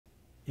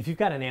If you've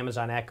got an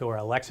Amazon Echo or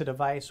Alexa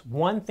device,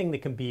 one thing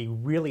that can be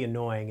really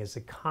annoying is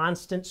the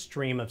constant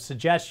stream of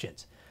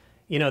suggestions.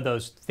 You know,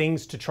 those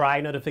things to try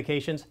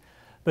notifications?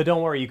 But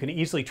don't worry, you can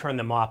easily turn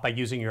them off by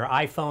using your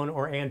iPhone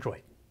or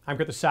Android. I'm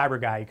the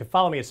CyberGuy. You can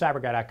follow me at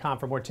cyberguy.com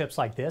for more tips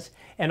like this,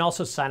 and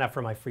also sign up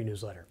for my free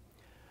newsletter.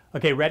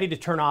 Okay, ready to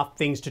turn off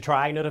things to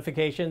try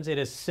notifications? It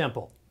is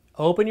simple.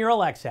 Open your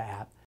Alexa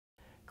app,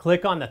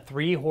 click on the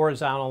 3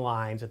 horizontal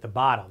lines at the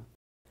bottom,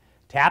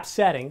 tap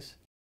Settings,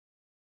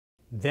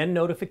 then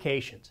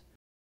Notifications.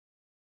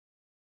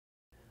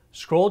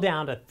 Scroll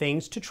down to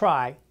Things to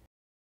Try,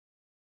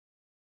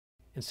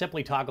 and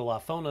simply toggle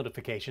off phone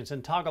notifications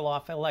and toggle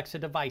off Alexa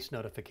device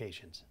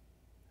notifications.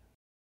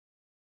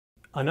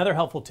 Another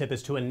helpful tip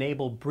is to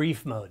enable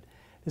brief mode.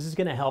 This is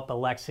going to help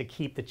Alexa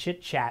keep the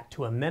chit-chat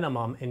to a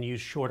minimum and use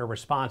shorter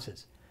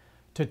responses.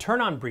 To turn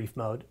on brief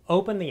mode,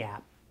 open the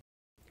app,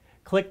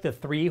 click the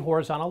 3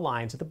 horizontal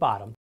lines at the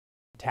bottom,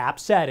 tap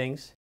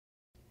Settings,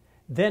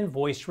 then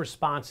Voice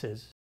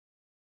Responses,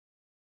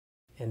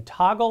 and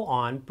toggle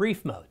on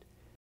brief mode.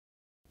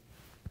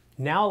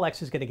 Now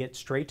Alexa is going to get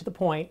straight to the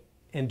point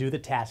and do the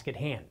task at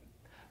hand.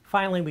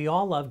 Finally, we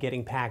all love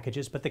getting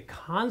packages, but the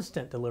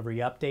constant delivery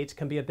updates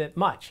can be a bit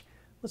much.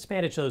 Let's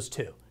manage those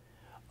too.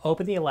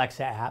 Open the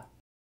Alexa app,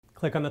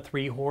 click on the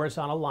 3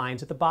 horizontal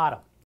lines at the bottom,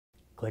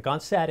 click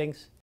on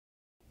Settings,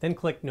 then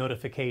click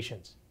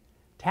Notifications.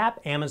 Tap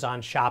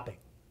Amazon Shopping.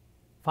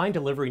 Find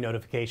delivery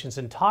notifications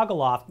and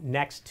toggle off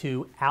next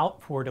to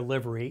Out for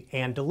Delivery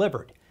and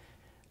Delivered.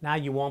 Now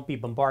you won't be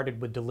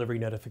bombarded with delivery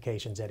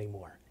notifications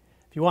anymore.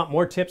 If you want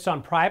more tips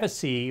on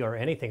privacy or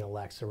anything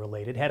Alexa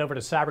related, head over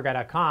to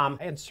cyberguy.com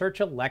and search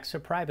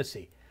Alexa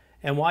Privacy.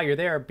 And while you're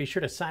there, be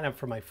sure to sign up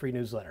for my free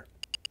newsletter.